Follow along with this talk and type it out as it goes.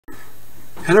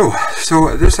Hello.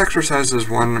 So this exercise is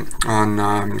one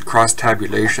on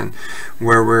cross-tabulation,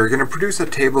 where we're going to produce a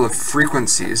table of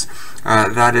frequencies,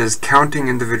 that is counting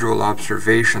individual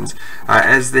observations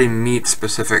as they meet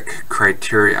specific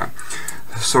criteria.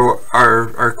 So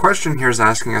our question here is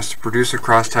asking us to produce a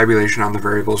cross-tabulation on the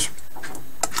variables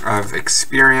of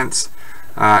experience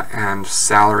and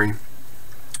salary.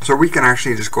 So we can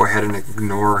actually just go ahead and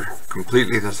ignore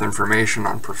completely this information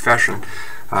on profession.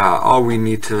 All we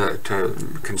need to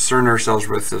concern ourselves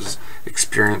with is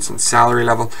experience and salary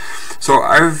level. So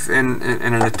I've, in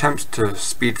an attempt to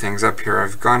speed things up here,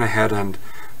 I've gone ahead and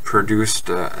produced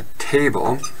a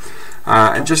table.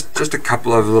 And just a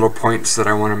couple of little points that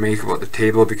I want to make about the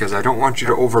table, because I don't want you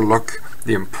to overlook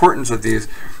the importance of these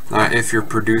if you're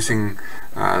producing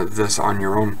this on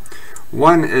your own.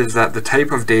 One is that the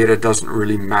type of data doesn't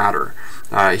really matter.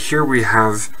 Here we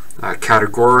have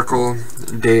categorical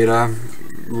data.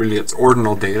 Really, it's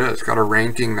ordinal data. It's got a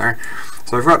ranking there.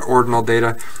 So I've got ordinal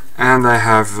data, and I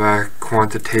have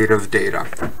quantitative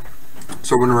data.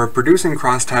 So when we're producing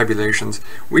cross-tabulations,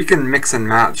 we can mix and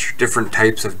match different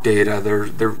types of data.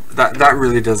 That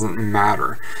really doesn't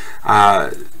matter.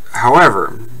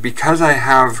 However, because I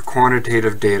have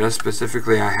quantitative data,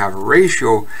 specifically I have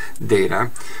ratio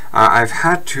data, I've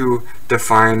had to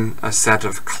define a set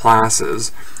of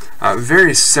classes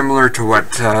very similar to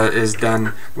what is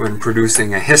done when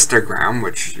producing a histogram,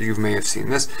 which you may have seen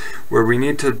this, where we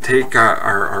need to take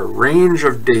our range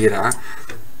of data.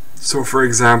 So for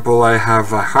example, I have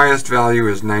highest value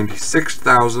is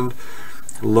 96,000,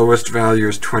 lowest value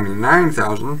is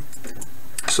 29,000.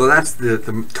 So that's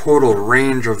the total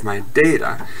range of my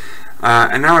data.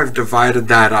 And now I've divided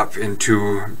that up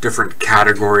into different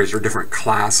categories or different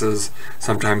classes.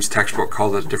 Sometimes textbook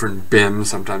called it different bins,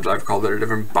 sometimes I've called it a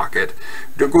different bucket.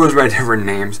 It goes by different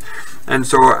names. And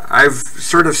so I've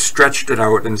sort of stretched it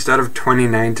out. Instead of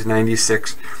 29 to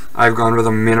 96, I've gone with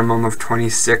a minimum of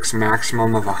 26,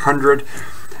 maximum of 100.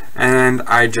 And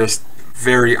I just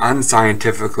very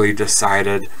unscientifically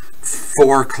decided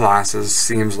 4 classes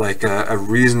seems like a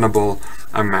reasonable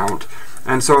amount.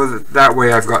 And so that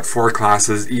way I've got 4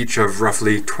 classes, each of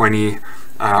roughly 20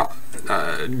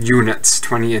 units,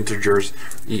 20 integers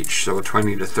each. So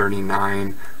 20 to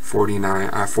 39,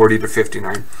 49, 40 to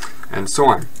 59, and so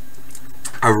on.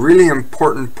 A really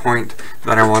important point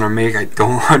that I want to make, I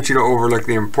don't want you to overlook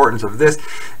the importance of this,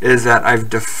 is that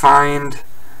I've defined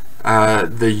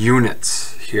the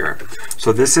units here.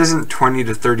 So this isn't $20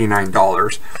 to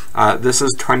 $39. This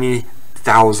is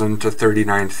 $20,000 to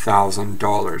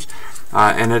 $39,000.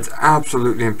 And it's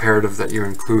absolutely imperative that you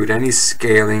include any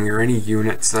scaling or any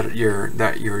units that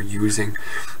you're using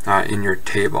in your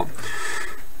table.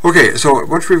 Okay, so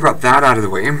once we've got that out of the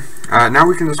way, now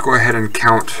we can just go ahead and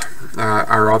count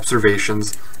our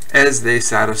observations as they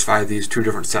satisfy these 2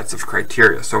 different sets of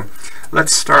criteria. So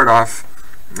let's start off.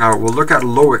 We'll look at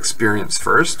low experience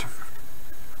first.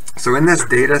 So in this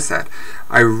data set,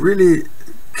 I really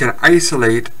can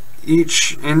isolate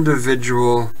each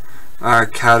individual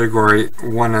category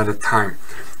one at a time.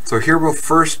 So here we'll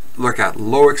first look at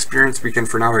low experience. We can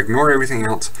for now ignore everything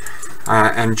else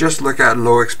and just look at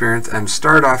low experience and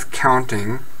start off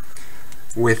counting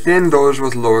within those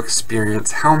with low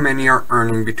experience how many are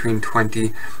earning between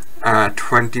 $20,000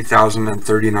 and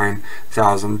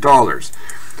 $39,000.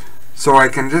 So I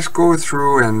can just go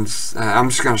through and I'm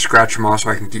just going to scratch them off so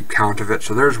I can keep count of it.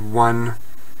 So there's 1,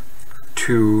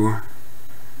 2,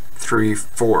 3,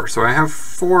 4. So I have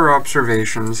 4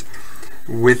 observations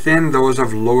within those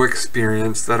of low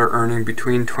experience that are earning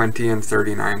between $20,000 and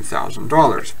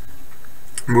 $39,000.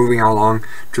 Moving along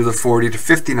to the $40,000 to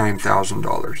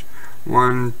 $59,000.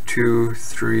 1, 2,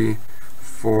 3,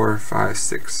 4, 5,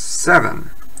 6, 7.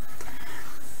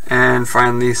 And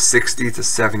finally 60 to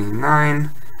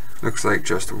 79. Looks like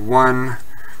just 1.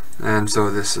 And so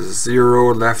this is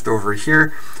 0 left over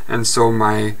here. And so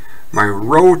my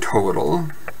row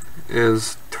total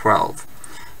is 12.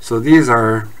 So these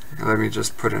are, let me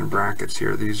just put in brackets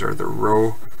here, these are the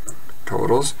row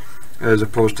totals, as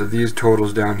opposed to these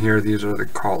totals down here. These are the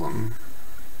column.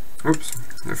 Oops,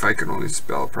 if I could only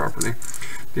spell properly.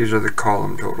 These are the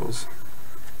column totals.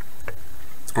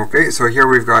 Okay, so here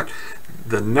we've got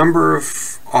the number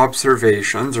of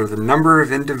observations, or the number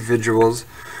of individuals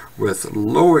with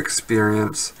low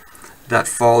experience that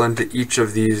fall into each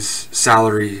of these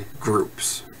salary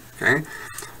groups. Okay,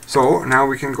 so now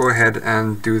we can go ahead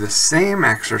and do the same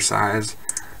exercise,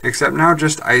 except now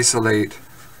just isolate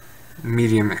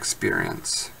medium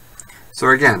experience. So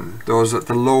again, those at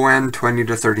the low end, 20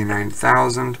 to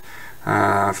 39,000.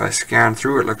 If I scan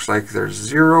through, it looks like there's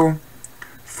 0,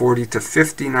 40 to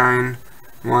 59,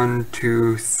 1,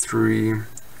 2, 3,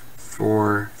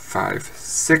 4, 5,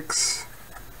 6.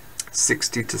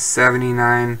 60 to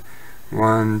 79.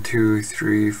 1, 2,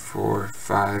 3, 4,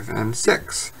 5, and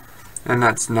 6. And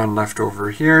that's none left over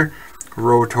here.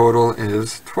 Row total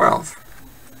is 12.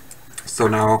 So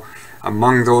now,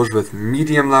 among those with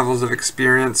medium levels of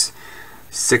experience,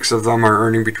 6 of them are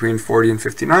earning between 40 and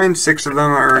 59. 6 of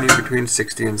them are earning between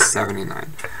 60 and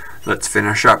 79. Let's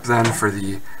finish up then for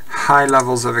the high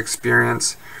levels of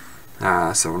experience.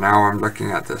 So now I'm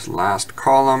looking at this last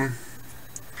column.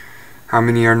 How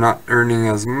many are not earning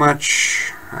as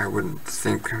much? I wouldn't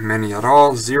think many at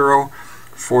all. 0.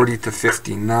 40 to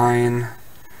 59.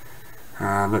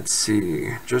 Let's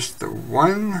see, just the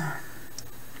one.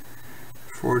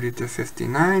 40 to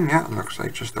 59, yeah, it looks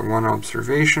like just the one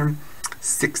observation.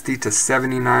 60 to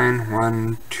 79,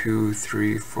 1, 2,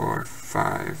 3, 4,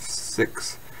 5,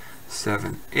 6,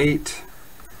 7, 8.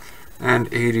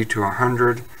 And 80 to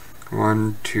 100,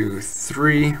 1, 2,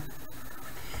 3.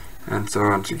 And so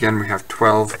once again we have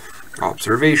 12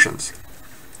 observations.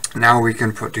 Now we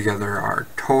can put together our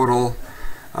total,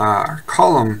 our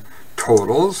column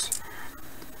totals.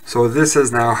 So this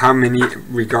is now how many,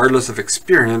 regardless of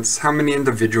experience, how many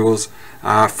individuals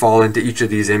fall into each of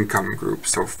these income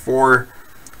groups. So 4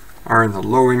 are in the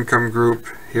low income group.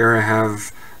 Here I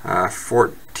have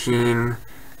 14,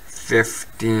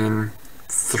 15,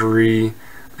 3,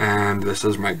 and this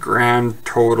is my grand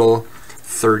total,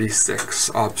 36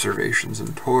 observations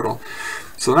in total.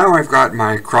 So now I've got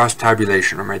my cross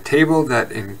tabulation, or my table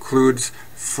that includes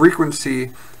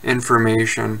frequency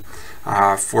information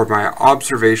for my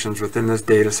observations within this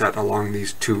data set along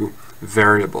these two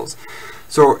variables.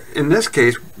 So in this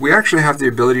case, we actually have the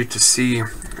ability to see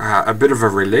a bit of a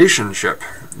relationship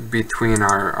between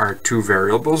our two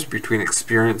variables, between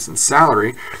experience and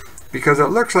salary, because it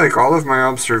looks like all of my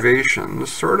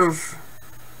observations sort of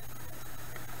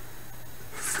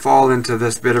fall into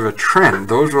this bit of a trend.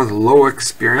 Those with low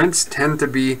experience tend to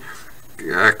be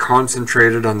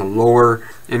concentrated on the lower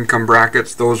income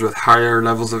brackets. Those with higher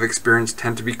levels of experience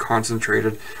tend to be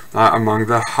concentrated among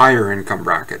the higher income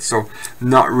brackets. So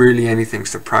not really anything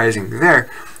surprising there,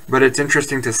 but it's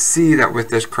interesting to see that with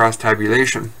this cross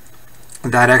tabulation,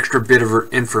 that extra bit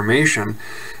of information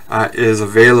is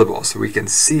available, so we can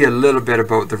see a little bit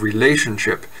about the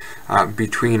relationship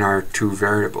between our two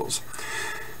variables.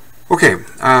 Okay,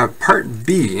 part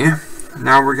B,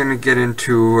 now we're going to get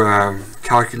into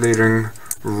calculating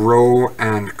row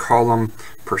and column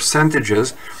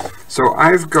percentages. So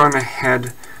I've gone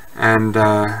ahead and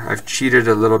I've cheated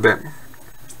a little bit.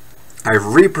 I've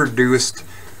reproduced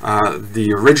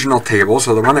the original table,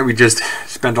 so the one that we just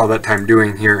spent all that time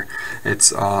doing here,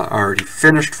 it's already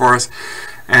finished for us.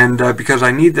 And because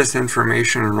I need this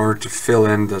information in order to fill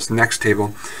in this next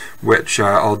table, which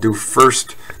I'll do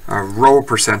first, row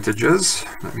percentages.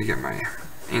 Let me get my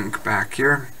ink back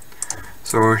here.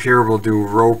 So here we'll do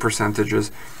row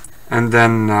percentages, and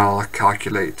then I'll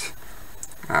calculate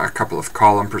a couple of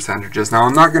column percentages. Now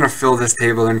I'm not going to fill this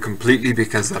table in completely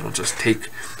because that'll just take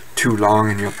too long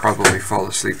and you'll probably fall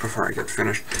asleep before I get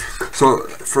finished. So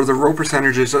for the row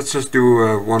percentages, let's just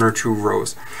do 1 or 2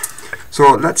 rows.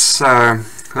 So let's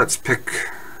pick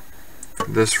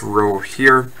this row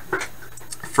here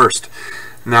first.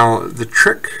 Now the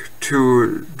trick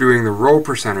to doing the row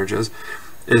percentages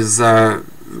is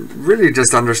really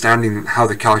just understanding how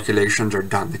the calculations are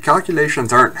done. The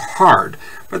calculations aren't hard,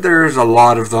 but there's a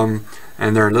lot of them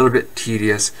and they're a little bit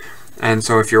tedious. And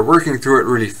so if you're working through it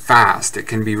really fast, it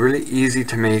can be really easy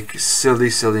to make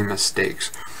silly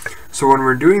mistakes. So when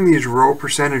we're doing these row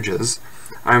percentages,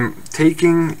 I'm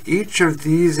taking each of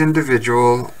these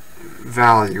individual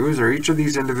values, or each of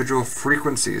these individual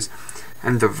frequencies,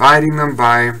 and dividing them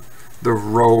by the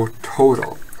row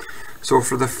total. So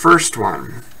for the first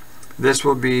one, this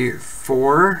will be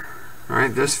 4,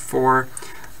 right? This 4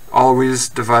 always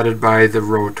divided by the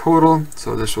row total,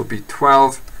 so this will be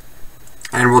 12.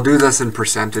 And we'll do this in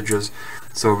percentages,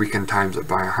 so we can times it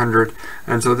by 100.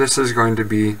 And so this is going to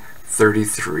be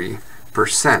 33%.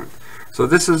 So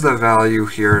this is the value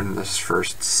here in this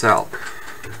first cell.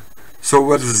 So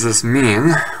what does this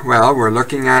mean? Well, we're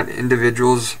looking at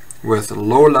individuals with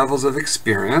low levels of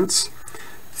experience.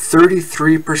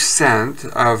 33%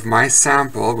 of my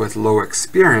sample with low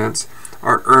experience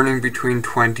are earning between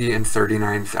 $20,000 and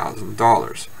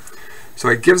 $39,000. So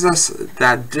it gives us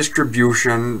that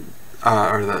distribution,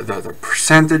 or the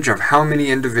percentage of how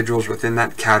many individuals within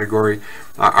that category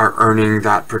are earning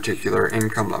that particular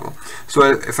income level. So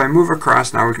if I move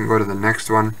across now, we can go to the next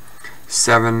one.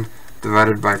 7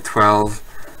 divided by 12.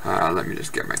 Let me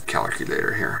just get my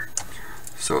calculator here.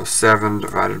 So 7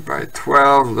 divided by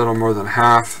 12, a little more than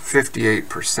half,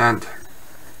 58%.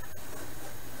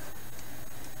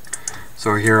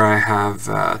 So here I have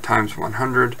times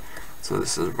 100, so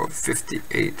this is about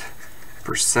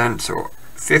 58%. So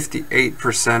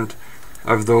 58%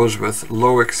 of those with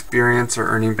low experience are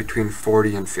earning between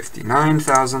 $40,000 and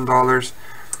 $59,000.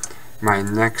 My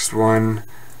next one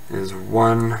is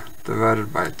 1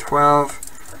 divided by 12,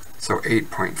 so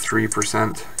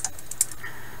 8.3%.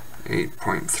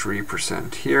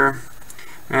 8.3% here.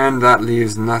 And that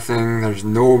leaves nothing. There's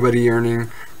nobody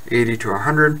earning 80 to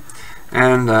 100.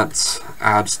 And that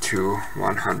adds to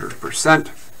 100%.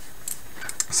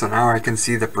 So now I can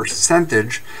see the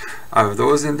percentage of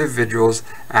those individuals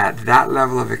at that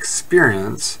level of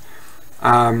experience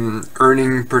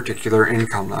earning particular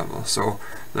income level. So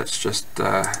let's just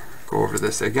go over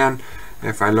this again.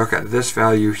 If I look at this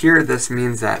value here, this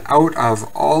means that out of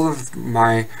all of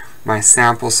my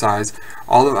sample size,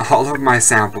 all of my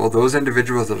sample, those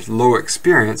individuals with low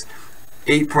experience,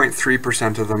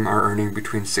 8.3% of them are earning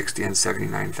between $60,000 and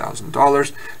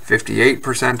 $79,000.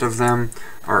 58% of them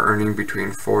are earning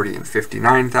between $40,000 and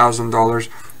 $59,000.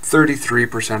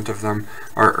 33% of them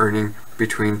are earning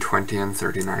between $20,000 and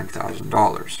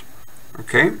 $39,000.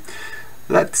 Okay,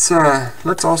 let's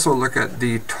also look at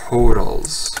the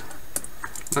totals.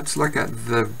 Let's look at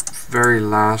the very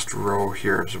last row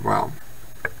here as well.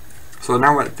 So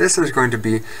now what this is going to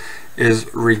be is,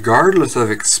 regardless of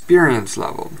experience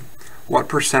level, what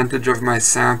percentage of my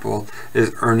sample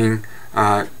is earning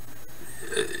an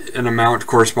amount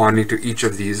corresponding to each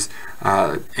of these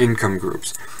income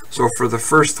groups. So for the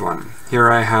first one, here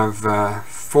I have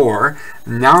 4.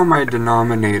 Now my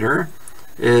denominator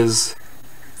is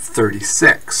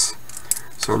 36.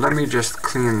 So let me just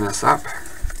clean this up.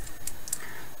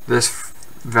 This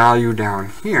value down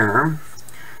here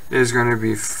is going to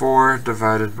be 4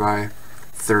 divided by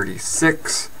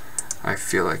 36. I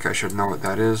feel like I should know what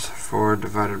that is. 4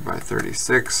 divided by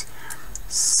 36.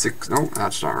 No,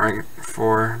 that's not right.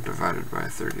 4 divided by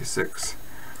 36.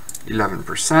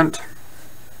 11%.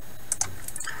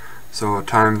 So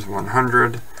times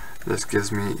 100. This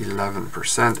gives me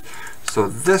 11%. So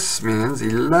this means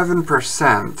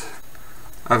 11%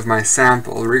 of my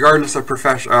sample, regardless of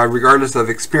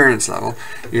experience level,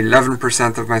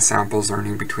 11% of my sample is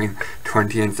earning between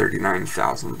 $20,000 and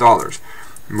 $39,000.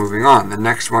 Moving on, the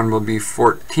next one will be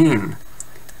 14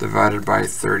 divided by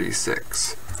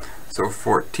 36. So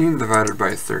 14 divided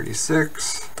by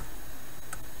 36.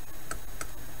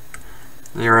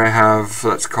 Here I have,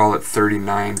 let's call it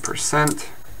 39%.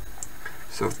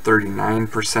 So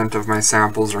 39% of my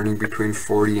samples earning between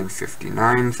 $40,000 and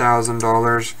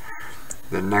 $59,000.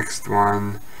 The next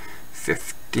one,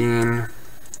 15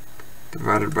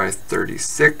 divided by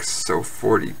 36, so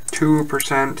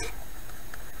 42%.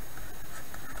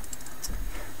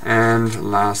 And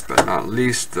last but not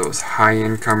least, those high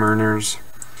income earners,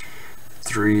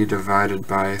 3 divided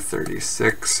by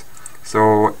 36,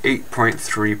 so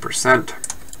 8.3%.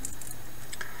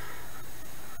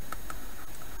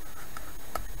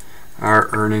 are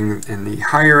earning in the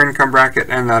higher income bracket,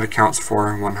 and that accounts for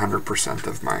 100%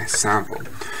 of my sample.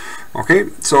 Okay,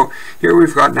 so here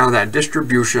we've got now that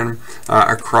distribution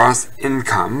across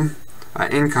income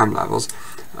levels,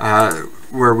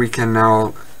 where we can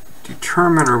now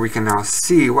determine, or we can now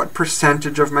see, what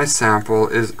percentage of my sample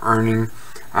is earning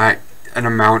an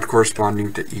amount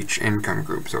corresponding to each income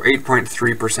group. So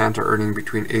 8.3% are earning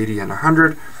between 80 and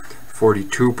 100,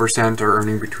 42% are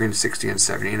earning between 60 and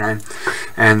 79,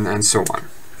 and so on.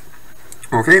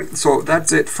 Okay, so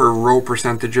that's it for row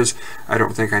percentages. I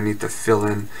don't think I need to fill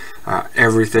in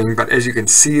everything, but as you can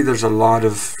see, there's a lot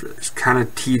of kind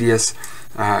of tedious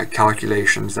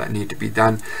calculations that need to be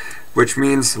done, which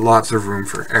means lots of room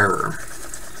for error.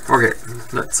 Okay,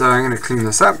 I'm going to clean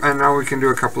this up, and now we can do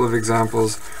a couple of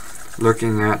examples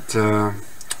looking at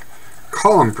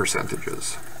column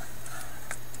percentages.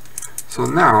 So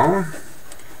now,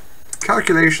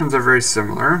 calculations are very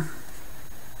similar.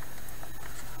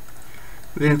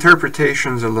 The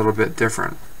interpretation's a little bit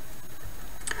different.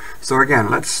 So again,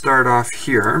 let's start off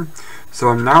here.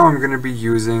 So now I'm going to be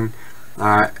using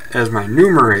as my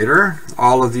numerator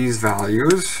all of these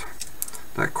values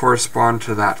that correspond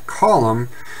to that column,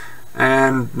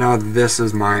 and now this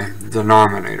is my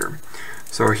denominator.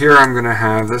 So here I'm going to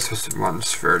have, this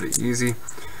one's fairly easy,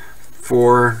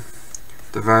 4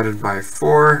 divided by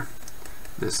 4.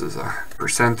 This is a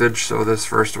percentage, so this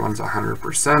first one's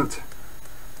 100%.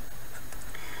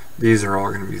 These are all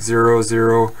going to be 0,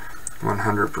 0,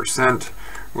 100%.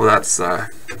 Well, that's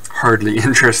hardly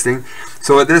interesting.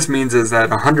 So what this means is that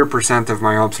 100% of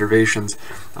my observations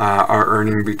are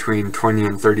earning between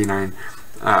 $20,000 and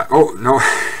oh, no,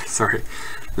 sorry.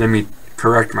 Let me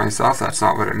correct myself. That's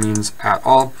not what it means at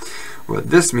all. What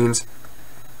this means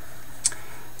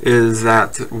is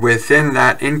that within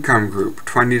that income group,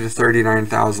 $20,000 to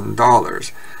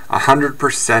 $39,000,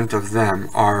 100% of them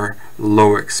are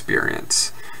low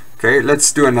experience. Okay,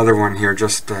 let's do another one here,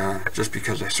 just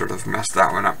because I sort of messed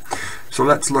that one up. So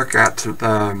let's look at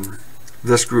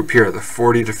this group here, the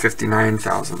 $40,000 to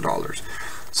 $59,000.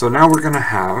 So now we're going to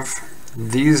have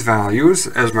these values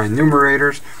as my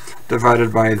numerators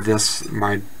divided by this,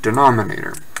 my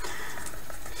denominator.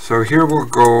 So here we'll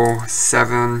go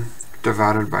 7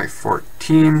 divided by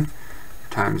 14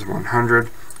 times 100.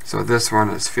 So this one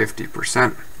is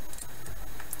 50%.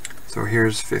 So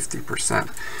here's 50%.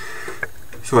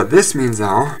 So what this means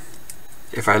now,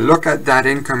 if I look at that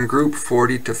income group,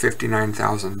 $40,000 to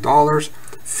 $59,000,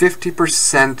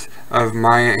 50% of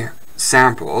my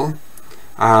sample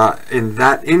in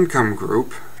that income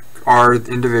group are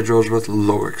individuals with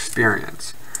low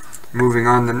experience. Moving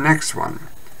on to the next one,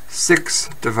 6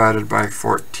 divided by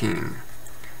 14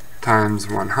 times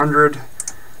 100.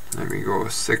 Let me go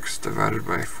 6 divided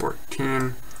by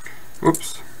 14.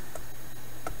 Whoops.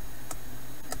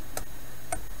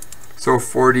 So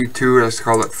 42, let's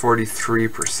call it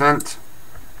 43%.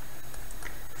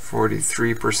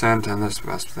 43%, and this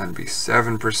must then be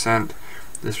 7%.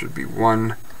 This would be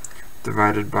 1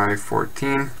 divided by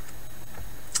 14.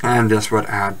 And this would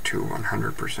add to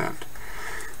 100%.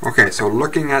 Okay, so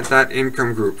looking at that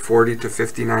income group, 40 to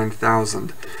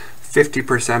 59,000,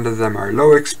 50% of them are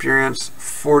low experience,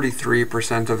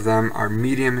 43% of them are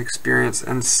medium experience,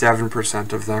 and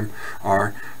 7% of them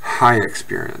are high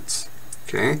experience.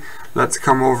 Okay, let's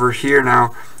come over here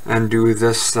now and do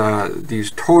this,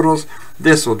 these totals.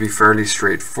 This will be fairly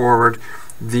straightforward.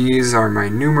 These are my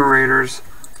numerators,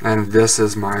 and this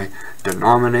is my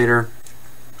denominator.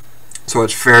 So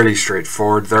it's fairly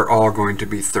straightforward. They're all going to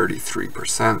be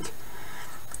 33%.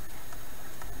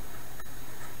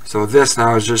 So this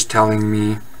now is just telling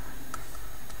me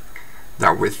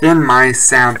that within my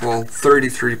sample,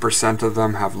 33% of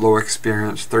them have low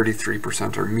experience,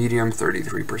 33% are medium,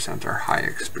 33% are high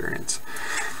experience.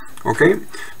 Okay,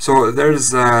 so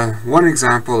there's one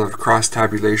example of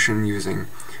cross-tabulation using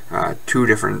two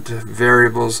different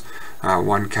variables,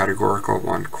 one categorical,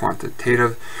 one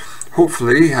quantitative.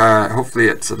 Hopefully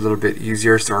it's a little bit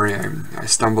easier. Sorry, I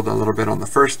stumbled a little bit on the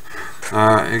first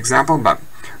example, but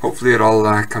hopefully it all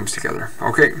comes together.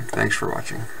 Okay, thanks for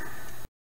watching.